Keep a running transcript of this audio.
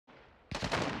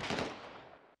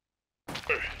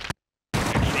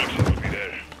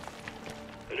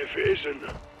if it isn't,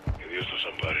 que Dios los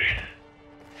ampare.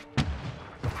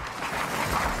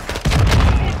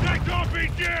 Contact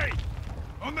RPG!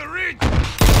 On the ridge!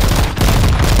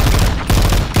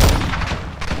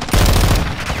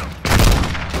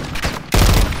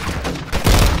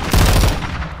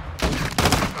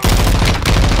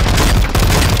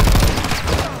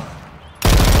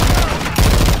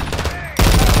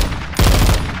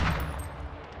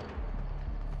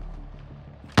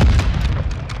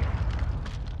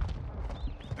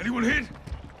 Anyone hit?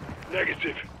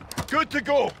 Negative. Good to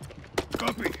go.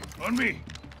 Copy. On me.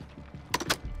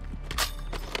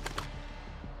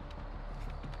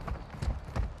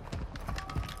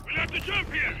 We'll have to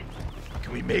jump here.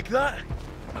 Can we make that?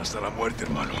 Hasta la muerte,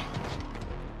 hermano.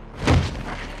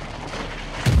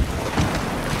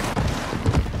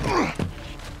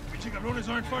 Pinche cabrones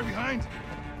aren't far behind.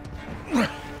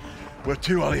 Where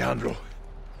to, Alejandro?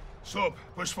 Soap,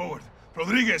 push forward.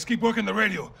 Rodriguez, keep working the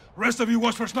radio. Rest of you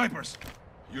watch for snipers.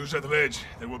 Use that ledge.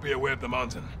 There will be a way up the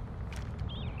mountain.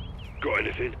 Got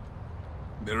anything?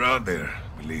 They're out there,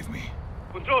 believe me.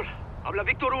 Control, habla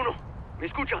Víctor 1. ¿Me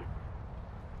escuchan?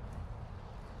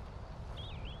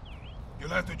 You'll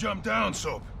have to jump down,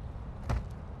 Soap.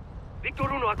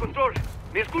 Víctor 1 a Control.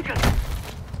 ¿Me escuchan?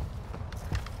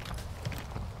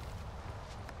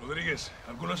 Rodriguez,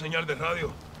 ¿alguna señal de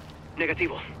radio?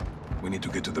 Negativo. We need to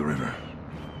get to the river.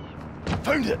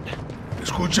 Found it!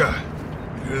 Escucha.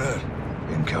 You hear that?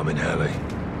 Incoming heli.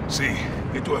 See,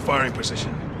 get to a firing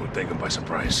position. We'll take them by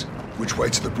surprise. Which way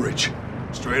to the bridge?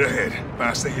 Straight ahead,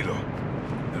 past the hilo.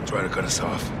 They'll try to cut us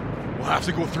off. We'll have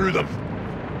to go through them.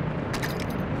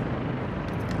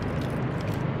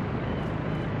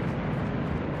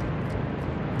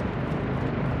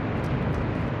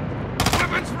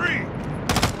 Weapons free!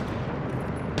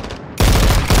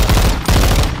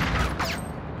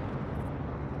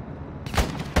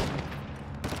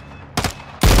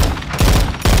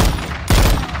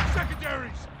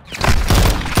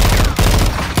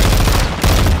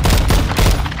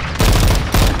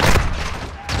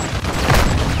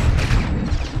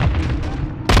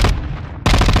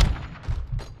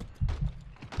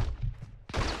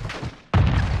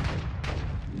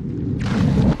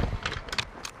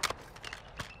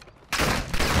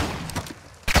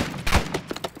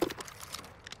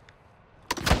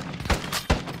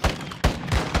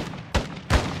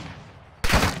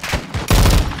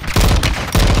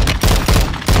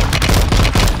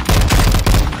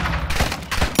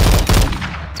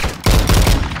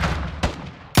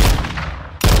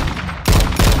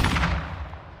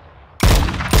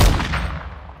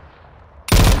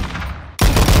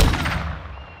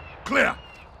 Clear!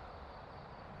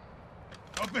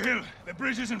 Up the hill. The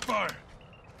bridge is in fire.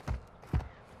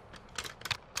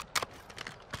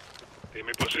 They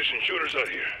may position shooters out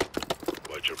here.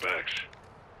 Watch your backs.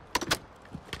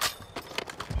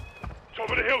 Top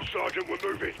of the hill, Sergeant. We're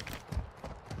moving.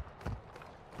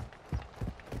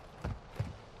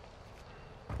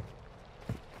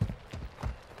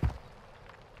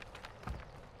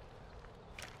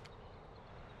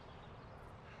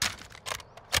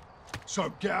 So,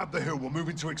 get up the hill. We're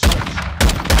moving to extraction.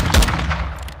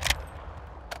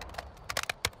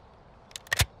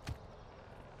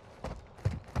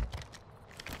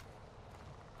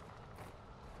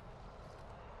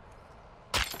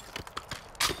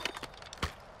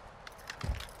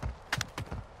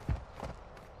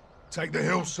 Take the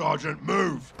hill, Sergeant.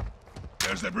 Move!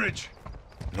 There's the bridge.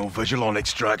 No visual on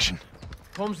extraction.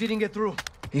 Comms didn't get through.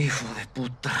 Hijo de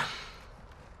puta.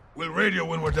 We'll radio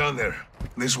when we're down there.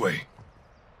 This way.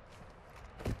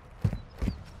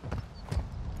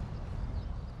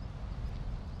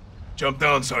 Jump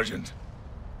down, Sergeant.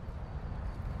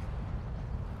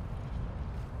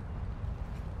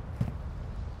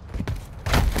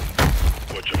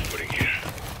 Watch your footing here.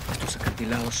 Estos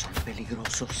acantilados son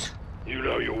peligrosos. You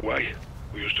know your way.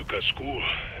 We used to cut school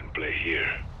and play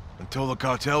here. Until the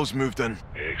cartels moved in.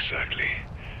 Exactly.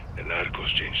 The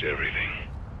narcos changed everything.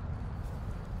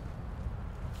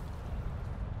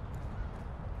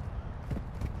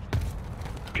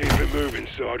 Keep it moving,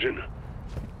 Sergeant.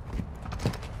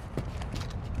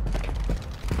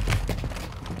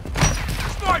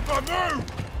 Sniper, move!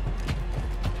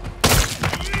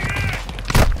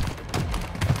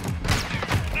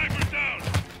 Sniper's down!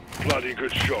 Bloody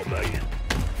good shot, mate.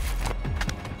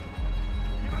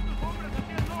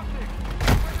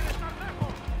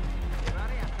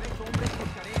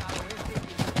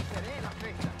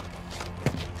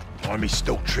 Army's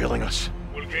still trailing us.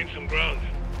 We'll gain some ground.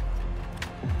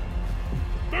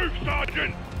 Move,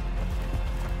 Sergeant!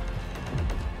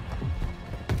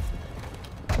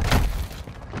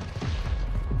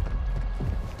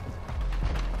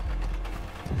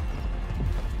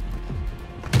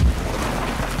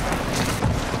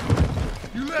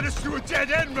 dead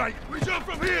end, mate! We jump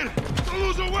from here! Don't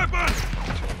lose a weapon!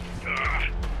 You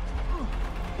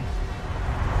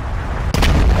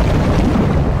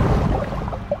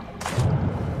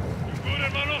good,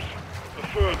 hermanos?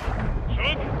 Affirm.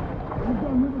 Son? We've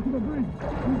gone river to the bridge.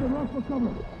 Use the rock for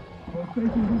cover. All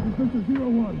stations in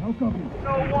position 01. How copy?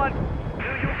 No one. Do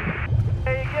you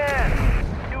say again?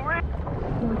 You read?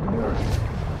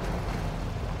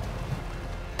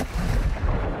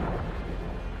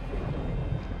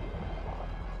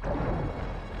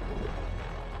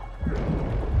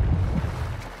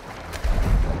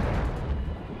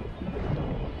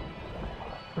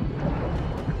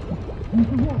 Use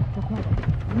the rock for cover.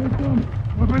 Here they come.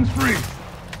 Weapons free!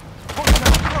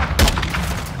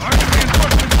 Army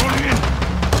reinforcements rolling in!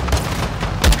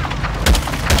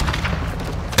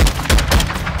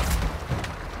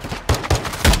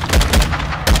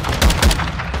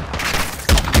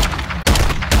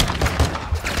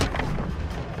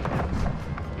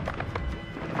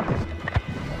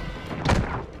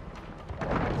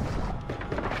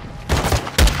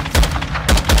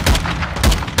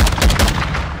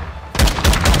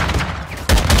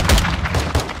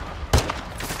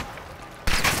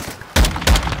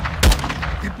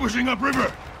 Pushing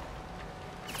upriver!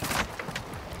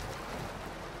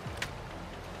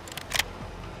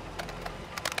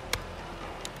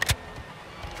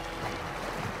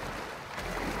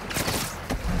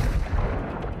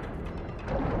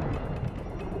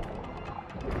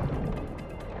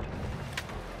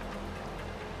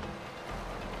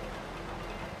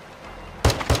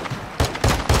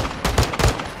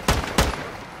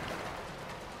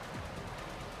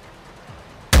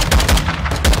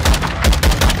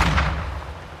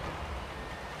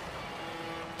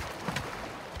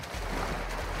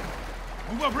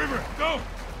 Move upriver! Go!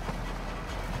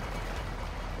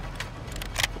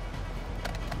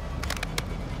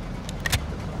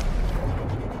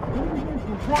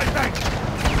 Right bank!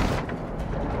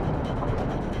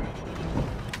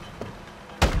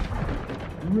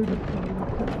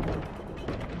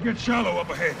 Get shallow up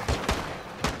ahead.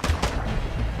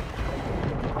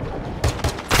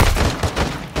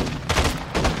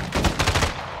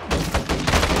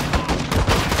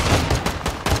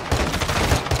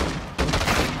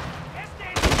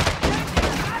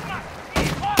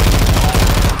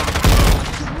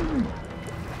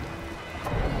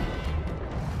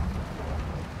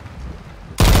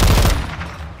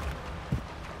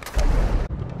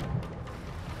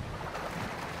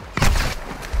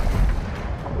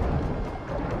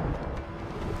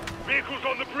 Vehicles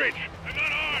on the bridge! They're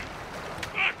not armed!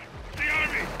 Fuck! The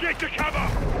army! Get to cover!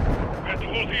 We have to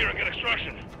hold here and get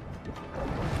extraction.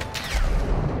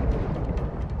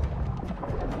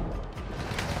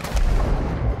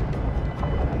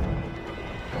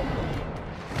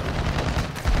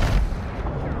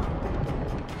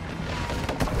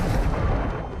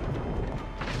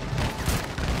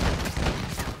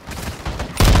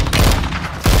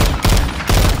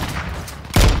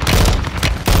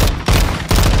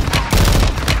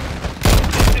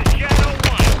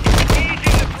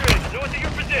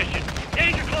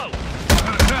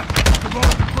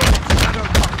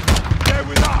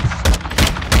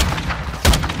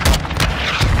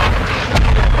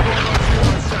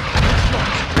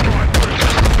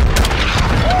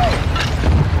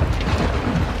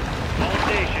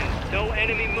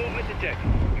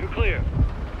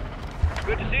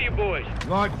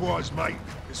 Likewise, mate.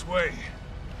 This way.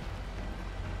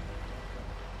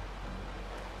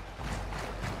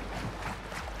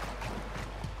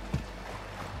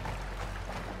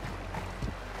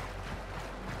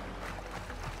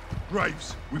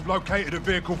 Graves, we've located a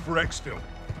vehicle for exfil.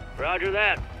 Roger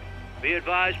that. Be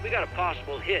advised, we got a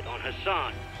possible hit on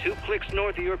Hassan, 2 clicks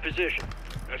north of your position.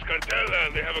 That's Cartel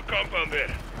land. They have a compound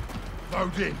there.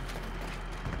 Load in.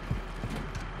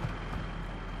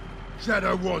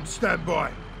 Shadow 1, stand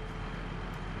by.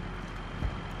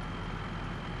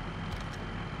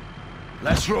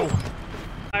 Let's roll.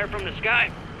 Fire from the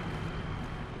sky.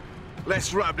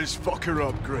 Let's wrap this fucker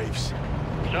up, Graves.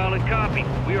 Solid copy.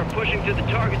 We are pushing to the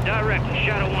target directly.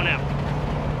 Shadow 1 out.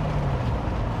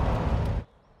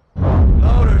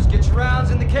 Loaders, get your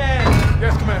rounds in the can.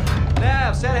 Yes, Commander.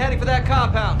 Nav, set a heading for that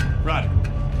compound. Roger.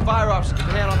 Fire officer, keep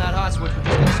a hand on that hot switch. We're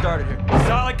just getting started here.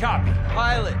 Solid copy.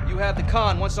 Pilot, you have the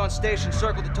con. Once on station,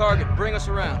 circle the target. Bring us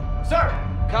around. Sir!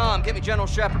 Com, get me General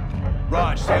Shepard.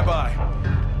 Raj, stand by.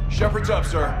 Shepard's up,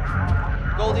 sir.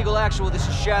 Gold Eagle Actual, this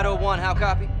is Shadow 1. How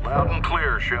copy? Loud and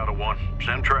clear, Shadow 1.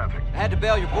 Send traffic. I had to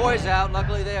bail your boys out.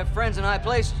 Luckily, they have friends in high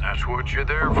places. That's what you're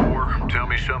there for. Tell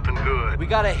me something good. We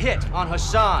got a hit on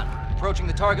Hassan. Approaching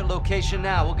the target location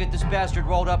now. We'll get this bastard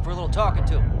rolled up for a little talking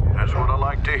to. That's what I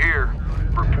like to hear.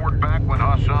 Report back when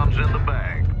Hassan's in the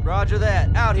bag. Roger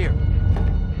that. Out here.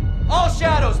 All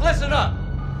Shadows, listen up.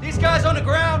 These guys on the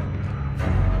ground,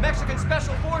 Mexican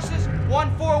Special Forces,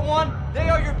 141, they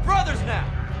are your brothers now.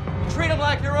 Treat them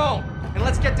like your own. And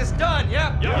let's get this done,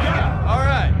 yeah? Yeah. All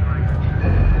right.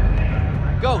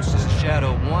 Ghost, this is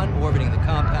Shadow 1, orbiting the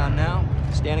compound now.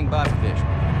 Standing by for visual.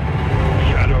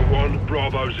 Shadow 1,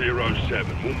 Bravo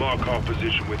 07. We'll mark our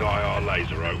position with IR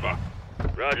laser, over.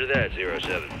 Roger that,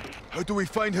 07. How do we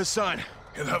find Hassan?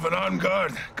 He'll have an armed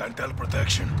guard. Cartel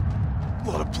protection. A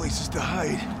lot of places to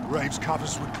hide. Graves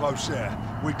covers with close air.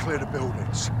 We clear the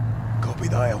buildings. Copy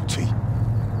the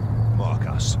ILT. Mark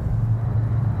us.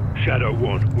 Shadow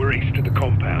 1, we're east of the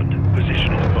compound.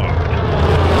 Position is marked.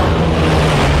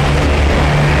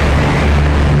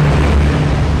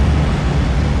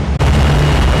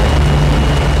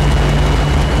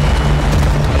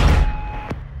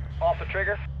 Off the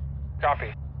trigger.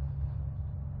 Copy.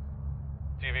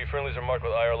 TV friendlies are marked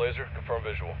with IR laser. Confirm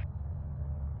visual.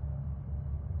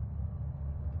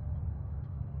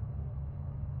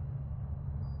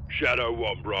 Shadow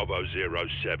 1, Bravo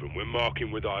 07. We're marking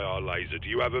with IR laser. Do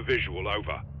you have a visual,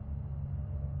 over?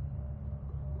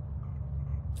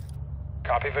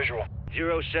 Copy visual.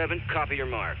 07, copy your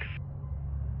mark.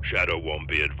 Shadow 1,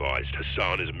 be advised.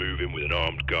 Hassan is moving with an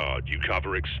armed guard. You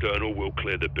cover external, we'll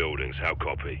clear the buildings. How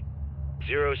copy?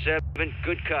 07,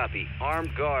 good copy.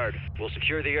 Armed guard. We'll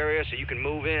secure the area so you can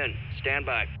move in. Stand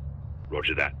by.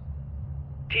 Roger that.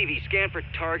 TV, scan for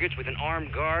targets with an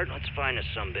armed guard. Let's find us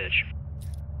some bitch.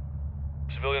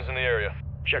 Civilians in the area.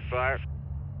 Check fire.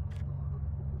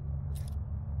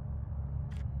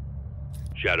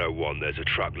 Shadow 1, there's a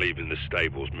truck leaving the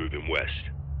stables moving west.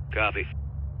 Copy.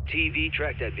 TV,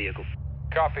 track that vehicle.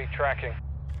 Copy, tracking.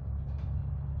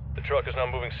 The truck is now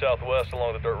moving southwest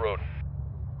along the dirt road.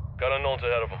 Got unknowns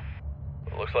ahead of them.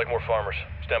 It looks like more farmers.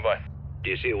 Stand by. Do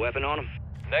you see a weapon on him?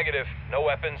 Negative. No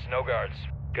weapons, no guards.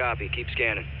 Copy, keep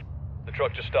scanning. The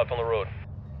truck just stopped on the road.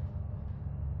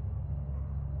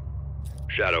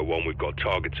 Shadow 1, we've got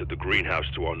targets at the greenhouse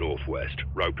to our northwest.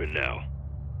 Roping now.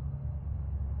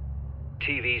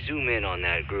 TV, zoom in on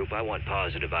that group. I want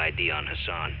positive ID on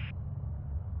Hassan.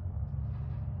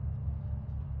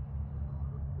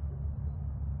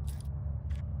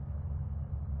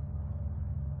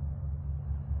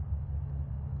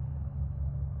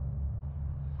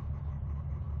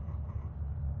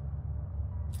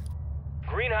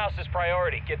 Greenhouse is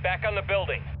priority. Get back on the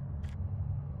building.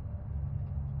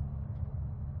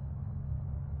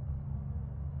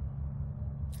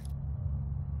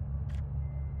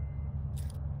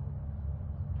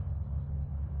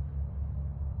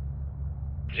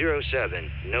 Zero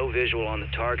 07, no visual on the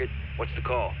target. What's the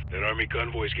call? That army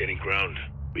convoy's getting ground.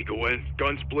 We go in,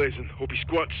 guns blazing. Hope he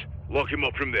squats. Lock him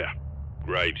up from there.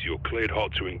 Graves, you're cleared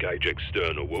hot to engage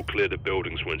external. We'll clear the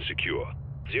buildings when secure.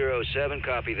 07,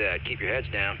 copy that. Keep your heads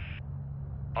down.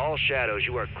 All Shadows,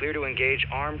 you are clear to engage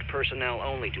armed personnel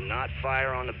only. Do not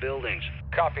fire on the buildings.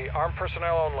 Copy. Armed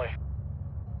personnel only.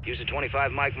 Use the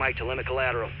 25 mic to limit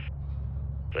collateral.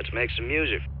 Let's make some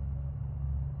music.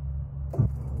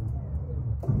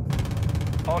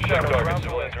 All Shadows, ground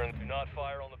civilians do not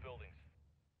fire on the buildings.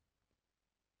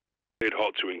 Cleared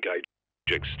hot to engage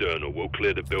external. We'll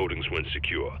clear the buildings when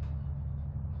secure.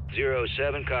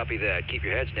 07, copy that. Keep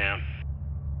your heads down.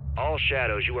 All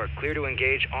Shadows, you are clear to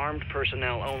engage armed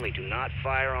personnel only. Do not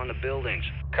fire on the buildings.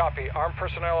 Copy. Armed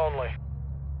personnel only.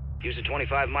 Use the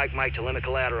 25 mic to limit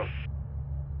collateral.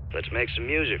 Let's make some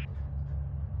music.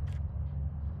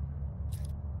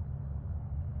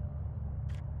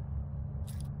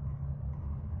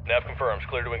 Nav confirms.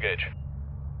 Clear to engage.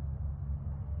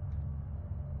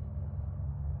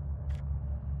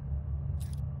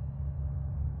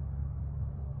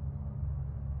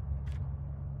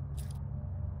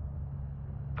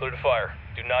 Clear to fire.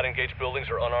 Do not engage buildings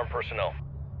or unarmed personnel.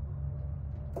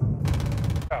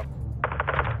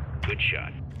 Good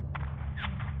shot.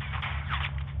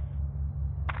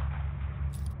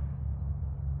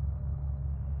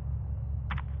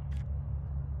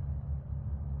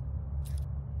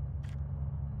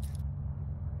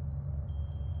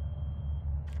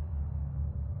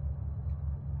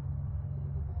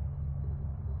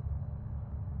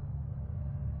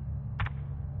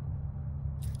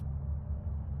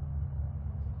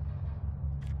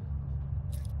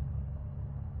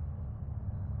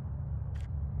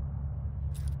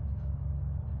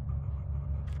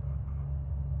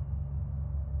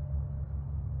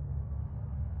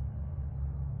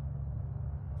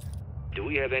 Do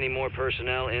we have any more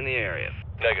personnel in the area?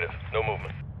 Negative. No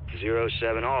movement.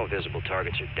 07, all visible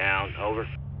targets are down. Over.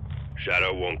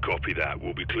 Shadow 1, copy that.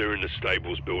 We'll be clearing the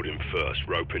stables building first.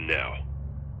 Roping now.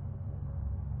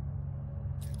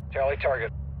 Tally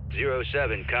target.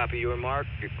 07, copy your mark.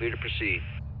 You're clear to proceed.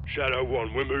 Shadow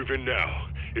 1, we're moving now.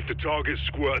 If the target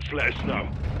squirts, let us know.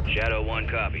 Shadow 1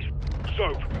 copies.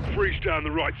 Soap, freeze down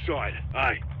the right side.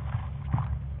 Aye.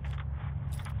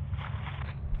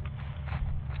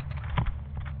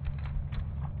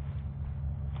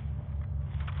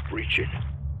 Breaching.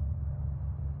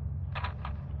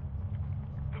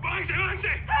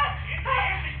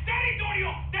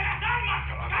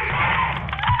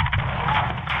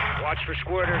 Watch for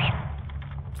squirters.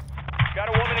 Got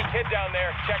a woman and kid down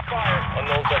there. Check fire.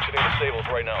 Unknown's exiting the stables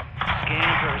right now.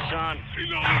 Scan for Hassan.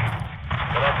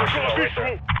 Got our personnel right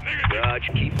there. Dodge,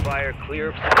 keep fire clear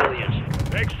of civilians.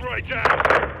 X-ray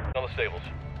down. On the stables.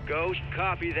 Ghost,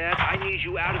 copy that. I need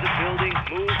you out of the building.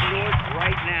 Move north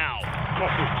right now.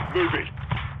 Copy, moving.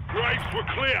 Graves, we're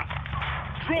clear.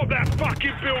 Drop that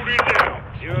fucking building now.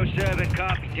 07,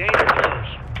 copy. Danger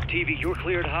close. TV, you're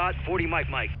cleared hot. 40 Mike.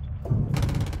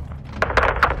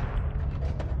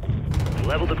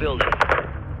 Level the building.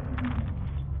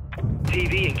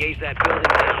 TV, engage that building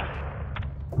now.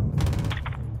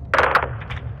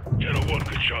 Shadow 1,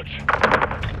 good shots.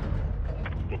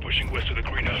 We're pushing west of the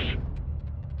greenhouse.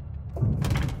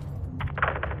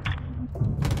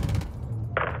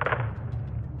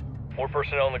 More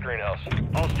personnel in the greenhouse.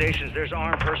 All stations, there's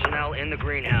armed personnel in the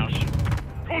greenhouse.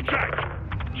 Contact!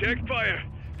 Check fire.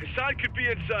 Hassan could be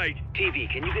inside. TV,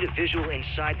 can you get a visual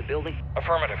inside the building?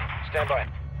 Affirmative. Stand by.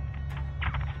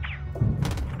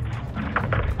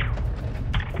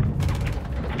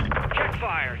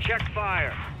 Check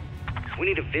fire. We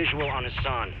need a visual on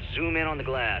Hassan. Zoom in on the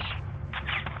glass.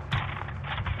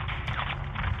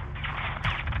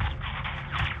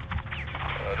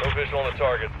 No visual on the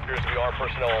target. Appears to be armed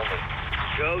personnel only.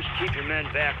 Ghost, keep your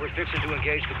men back. We're fixing to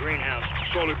engage the greenhouse.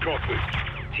 Solid copy.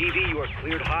 TV, you are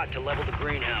cleared hot to level the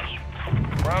greenhouse.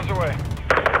 Rounds away.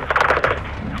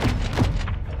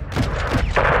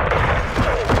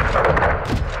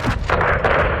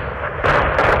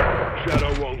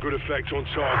 Shadow 1, good effect on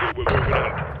target. We're moving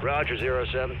up. Roger,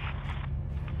 07.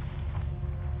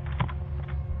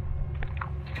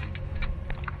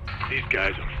 These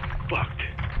guys are fucked.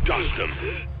 Dust them.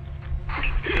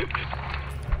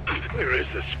 Where is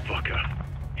this fucker?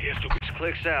 He has to be...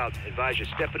 Clicks out. Advise you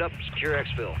step it up and secure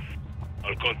exfil.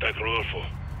 I'll contact Rodolfo.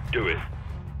 Do it.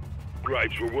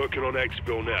 Graves, we're working on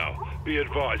exfil now. Be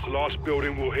advised, the last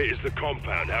building we'll hit is the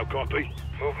compound. How copy?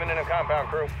 Movement in the compound,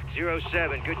 crew.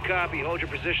 07, good copy. Hold your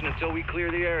position until we clear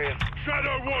the area.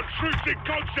 Shadow 1, troops in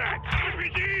contact!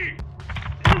 RPG!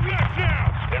 Move left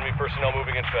now! Enemy personnel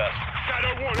moving in fast.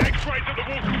 Shadow 1, X-ray to the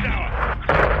water tower!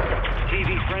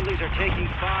 TV, friendlies are taking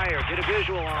fire. Get a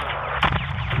visual on them.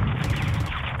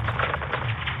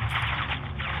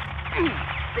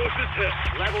 Ghost is hit.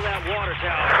 Level that water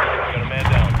tower. Got a man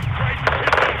down.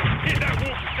 Hit that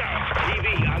water tower! TV,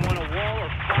 I want a wall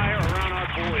of fire around our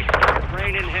boys.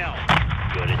 Rain in hell.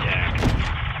 Good attack.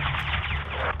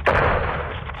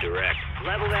 Direct.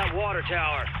 Level that water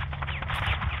tower.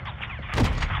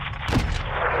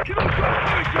 Get on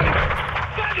top, Johnny!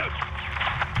 Find him!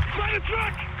 Find the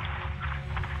truck!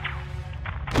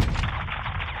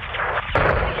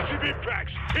 Positive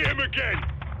impacts! Hit him again!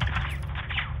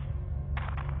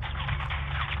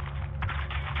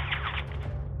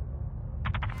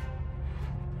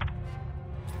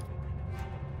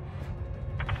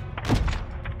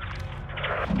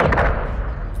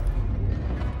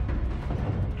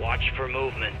 Watch for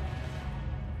movement.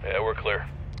 Yeah, we're clear.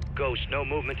 Ghost, no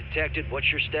movement detected. What's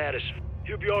your status?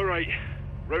 You'll be alright.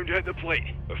 Round at the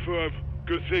plate. Affirm.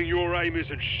 Good thing your aim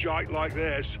isn't shite like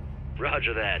theirs.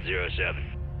 Roger that, 07.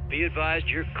 Be advised,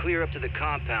 you're clear up to the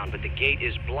compound, but the gate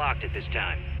is blocked at this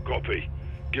time. Copy.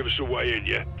 Give us a way in,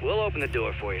 yeah? We'll open the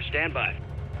door for you. Stand by.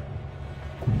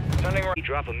 Sending right.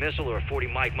 Drop a missile or a 40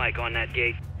 Mike on that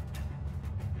gate.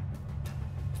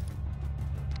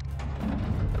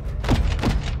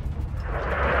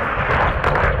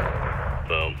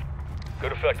 Boom.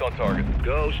 Good effect on target.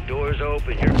 Ghost, doors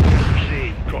open. You're clear to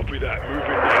proceed. Copy that. Moving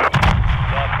now.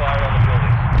 Not fire on the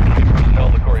buildings. Personnel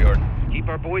in the courtyard. Keep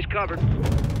our boys covered.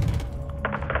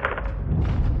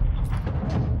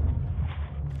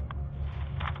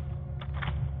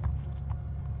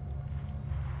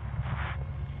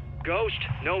 Ghost,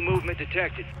 no movement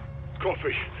detected.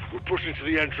 Copy. We're pushing to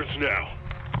the entrance now.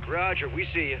 Roger, we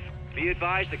see you. Be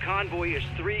advised, the convoy is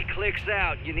 3 clicks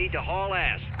out. You need to haul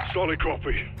ass. Solid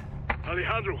copy.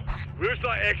 Alejandro, where's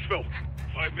that exfil?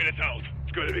 5 minutes out.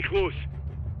 It's going to be close.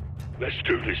 Let's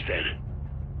do this then.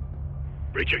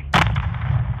 Reaching.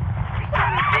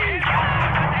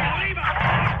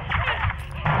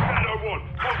 1,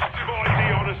 positive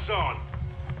ID on Hassan.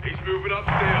 He's moving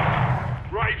upstairs.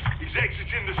 Graves, he's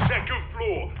exiting the 2nd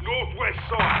floor, northwest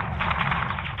side.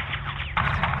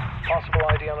 Possible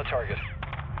ID on the target.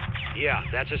 Yeah,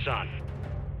 that's Hassan.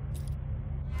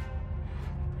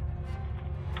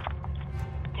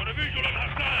 Got a visual on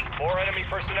Hassan. More enemy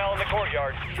personnel in the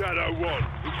courtyard. Shadow 1,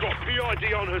 we've got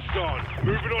PID on Hassan.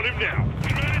 Moving on him now.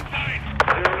 Get right inside.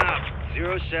 Clear him out.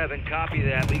 07, copy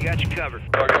that. We got you covered.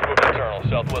 Target's moving internal.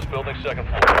 Southwest building, 2nd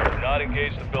floor. Do not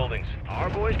engage the buildings. Our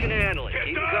boys can handle it. Get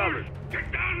Keep down! them covered.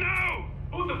 Get down now!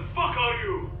 Who the fuck are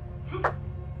you?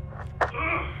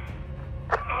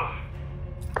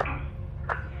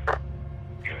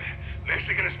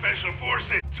 Mexican Special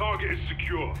Forces. Target is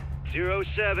secure.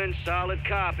 07, solid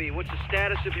copy. What's the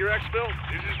status of your exfil?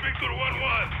 This is Victor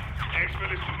 1-1.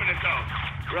 Exfil is 2 minutes out.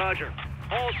 Roger.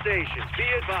 All stations, be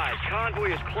advised.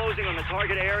 Convoy is closing on the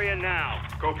target area now.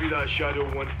 Copy that, Shadow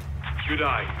 1. Good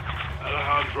eye.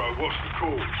 Alejandro, what's the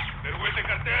call? They're with the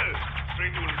Cartel.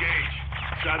 Ready to engage.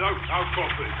 Shadow, how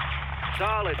copy?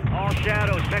 Solid. All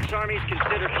shadows. Mex Army is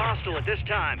considered hostile at this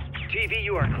time. TV,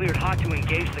 you are cleared hot to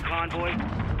engage the convoy.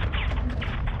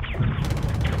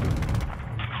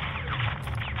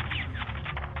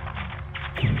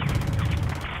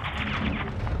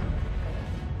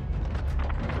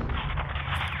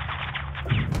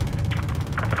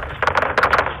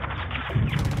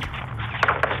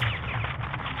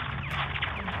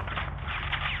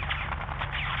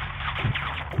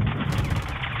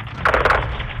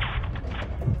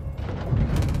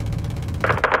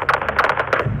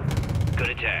 Good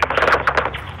attack.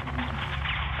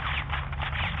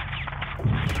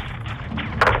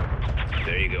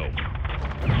 There you go.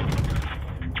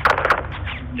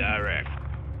 Direct.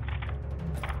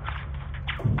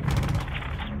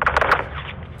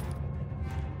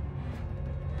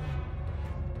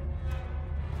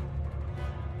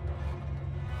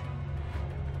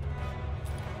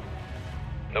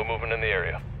 No movement in the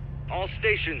area. All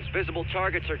stations, visible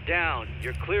targets are down.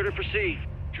 You're clear to proceed.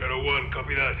 Shadow 1,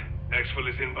 copy that. Exfil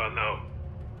is inbound now.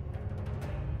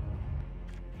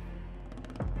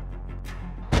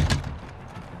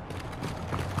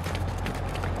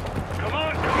 Come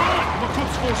on, come on! I'm a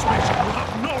Quds Force station. We'll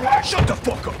have no right. Shut the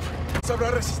fuck up!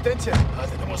 Habrá resistencia.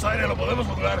 Tenemos aire, lo podemos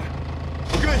lograr.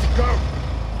 Good, go!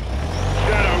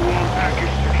 Shadow 1,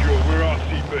 package secure. We're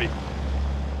RCB.